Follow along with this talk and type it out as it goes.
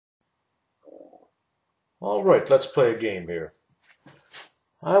All right, let's play a game here.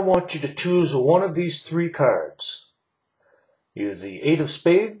 I want you to choose one of these three cards. Either the 8 of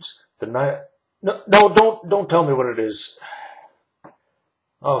spades, the 9... No, don't tell me what it is.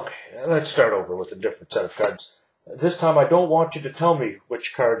 Okay, let's start over with a different set of cards. This time I don't want you to tell me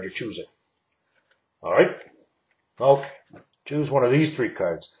which card you're choosing. All right? Okay, choose one of these three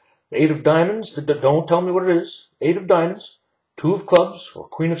cards. The 8 of diamonds, don't tell me what it is. 8 of diamonds, 2 of clubs, or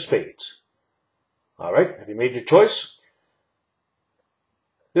Queen of spades. All right, have you made your choice?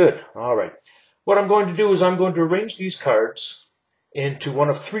 Good, all right. What I'm going to do is I'm going to arrange these cards into one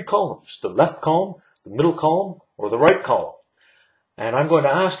of three columns. The left column, the middle column, or the right column. And I'm going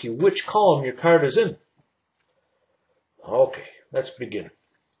to ask you which column your card is in. Okay, let's begin.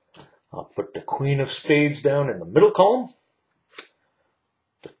 I'll put the Queen of spades down in the middle column.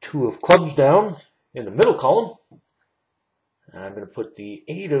 The 2 of clubs down in the middle column. And I'm going to put the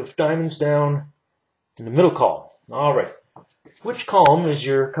 8 of diamonds down in the middle column. All right. Which column is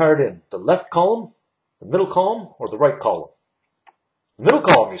your card in? The left column, the middle column, or the right column? The middle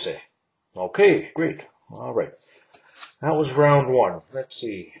column, you say? Okay, great. All right. That was round one. Let's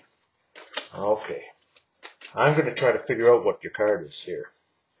see. Okay. I'm going to try to figure out what your card is here.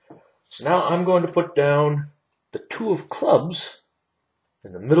 So now I'm going to put down the 2 of clubs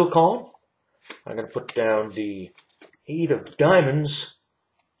in the middle column. I'm going to put down the 8 of diamonds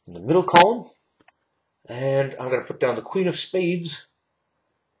in the middle column. And I'm going to put down the Queen of spades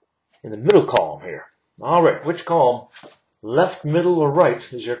in the middle column here. All right, which column, left, middle, or right,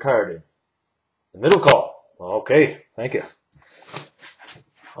 is your card in? The middle column. Okay, thank you.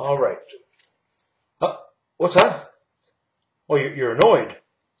 All right. What's that? Oh, you're annoyed.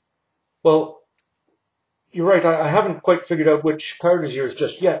 Well, you're right. I haven't quite figured out which card is yours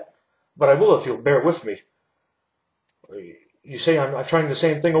just yet, but I will if you'll bear with me. You say I'm trying the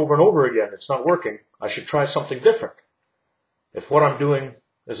same thing over and over again. It's not working. I should try something different. If what I'm doing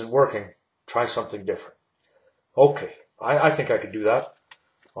isn't working, try something different. Okay, I think I could do that.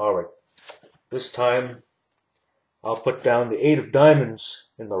 All right. This time, I'll put down the 8 of diamonds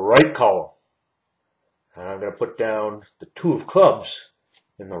in the right column. And I'm going to put down the 2 of clubs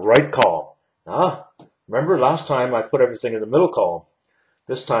in the right column. Remember last time I put everything in the middle column.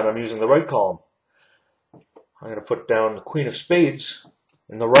 This time I'm using the right column. I'm going to put down the Queen of spades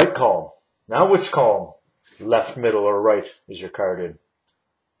in the right column. Now which column, left, middle, or right, is your card in?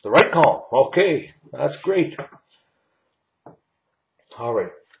 The right column. Okay, that's great. All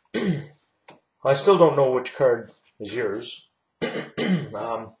right. I still don't know which card is yours.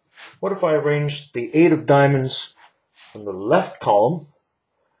 What if I arranged the 8 of diamonds in the left column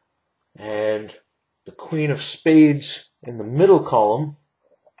and the Queen of spades in the middle column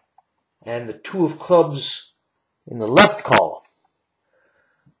and the 2 of clubs in the left column?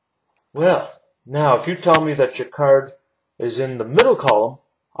 Well, now if you tell me that your card is in the middle column,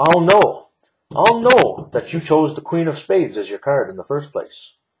 I'll know. I'll know that you chose the Queen of spades as your card in the first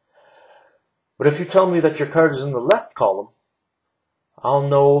place. But if you tell me that your card is in the left column, I'll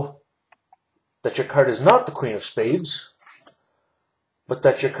know that your card is not the Queen of spades, but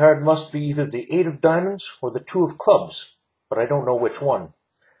that your card must be either the 8 of diamonds or the 2 of clubs, but I don't know which one.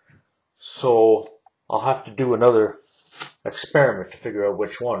 So I'll have to do another experiment to figure out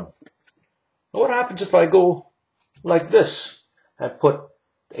which one. Now, what happens if I go like this and put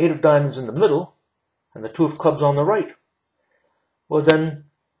the 8 of diamonds in the middle and the 2 of clubs on the right? Well then,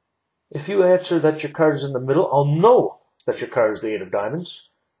 if you answer that your card is in the middle, I'll know that your card is the 8 of diamonds.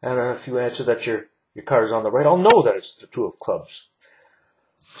 And if you answer that your card is on the right, I'll know that it's the 2 of clubs.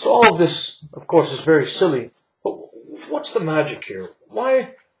 So all of this, of course, is very silly. But what's the magic here?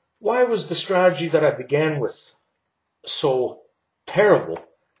 Why was the strategy that I began with so terrible?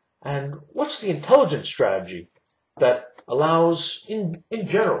 And what's the intelligent strategy that allows, in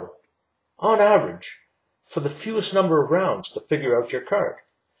general, on average, for the fewest number of rounds to figure out your card?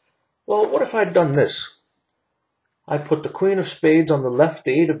 Well, what if I'd done this? I put the Queen of spades on the left,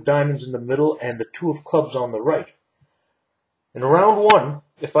 the 8 of diamonds in the middle, and the 2 of clubs on the right. In round one,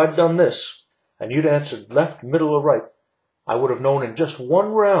 if I'd done this, and you'd answered left, middle, or right, I would have known in just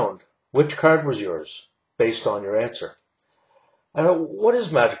one round which card was yours, based on your answer. What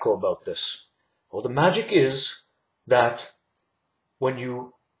is magical about this? Well, the magic is that when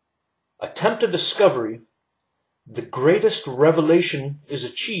you attempt a discovery, the greatest revelation is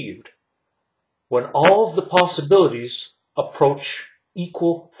achieved when all of the possibilities approach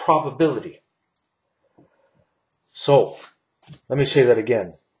equal probability. So, let me say that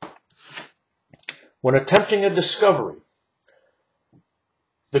again. When attempting a discovery,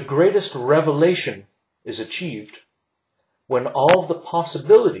 the greatest revelation is achieved when all of the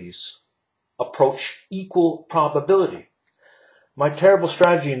possibilities approach equal probability. My terrible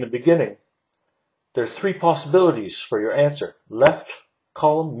strategy in the beginning, there are 3 possibilities for your answer: left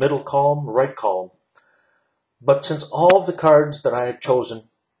column, middle column, right column. But since all of the cards that I had chosen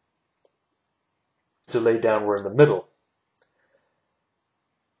to lay down were in the middle,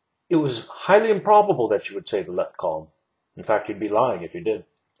 it was highly improbable that you would say the left column. In fact, you'd be lying if you did.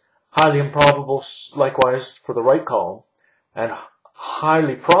 Highly improbable, likewise, for the right column, and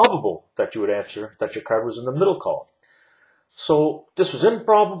highly probable that you would answer that your card was in the middle column. So this was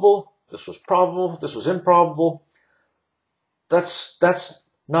improbable, this was probable, this was improbable. That's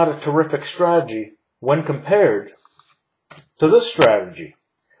not a terrific strategy when compared to this strategy.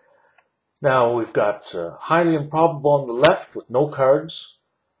 Now we've got highly improbable on the left with no cards,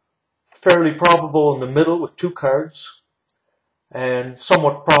 fairly probable in the middle with 2 cards, and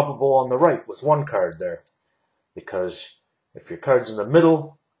somewhat probable on the right with 1 card there. Because if your card's in the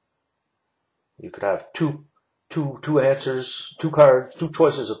middle, you could have two answers, 2 cards, 2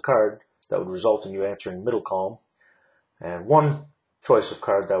 choices of card that would result in you answering the middle column, and 1 choice of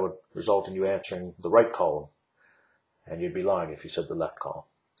card that would result in you answering the right column. And you'd be lying if you said the left column.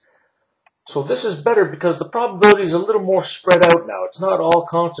 So this is better because the probability is a little more spread out now. It's not all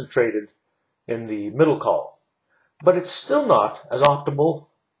concentrated in the middle column. But it's still not as optimal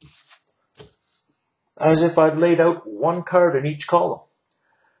as if I'd laid out 1 card in each column.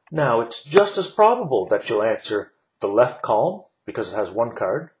 Now, it's just as probable that you'll answer the left column because it has 1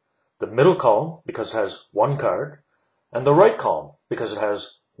 card, the middle column because it has 1 card, and the right column because it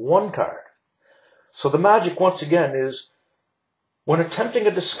has 1 card. So the magic, once again, is when attempting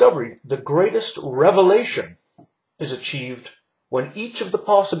a discovery, the greatest revelation is achieved when each of the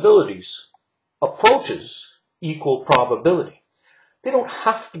possibilities approaches equal probability. They don't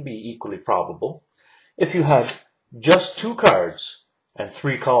have to be equally probable. If you had just 2 cards and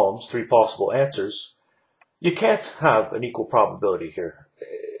 3 columns, 3 possible answers, you can't have an equal probability here.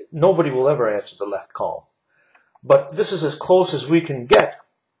 Nobody will ever answer the left column. But this is as close as we can get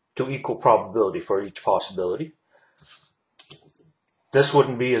to equal probability for each possibility. This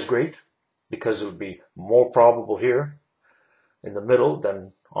wouldn't be as great because it would be more probable here in the middle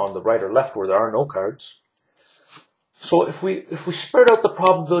than on the right or left where there are no cards. So if we spread out the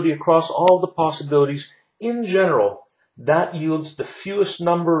probability across all the possibilities, in general, that yields the fewest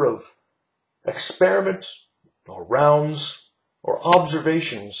number of experiments or rounds or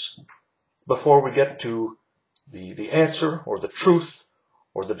observations before we get to the answer or the truth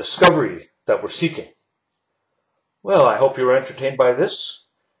or the discovery that we're seeking. Well, I hope you were entertained by this.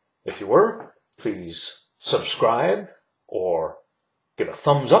 If you were, please subscribe or give a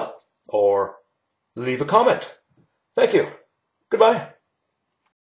thumbs up or leave a comment. Thank you. Goodbye.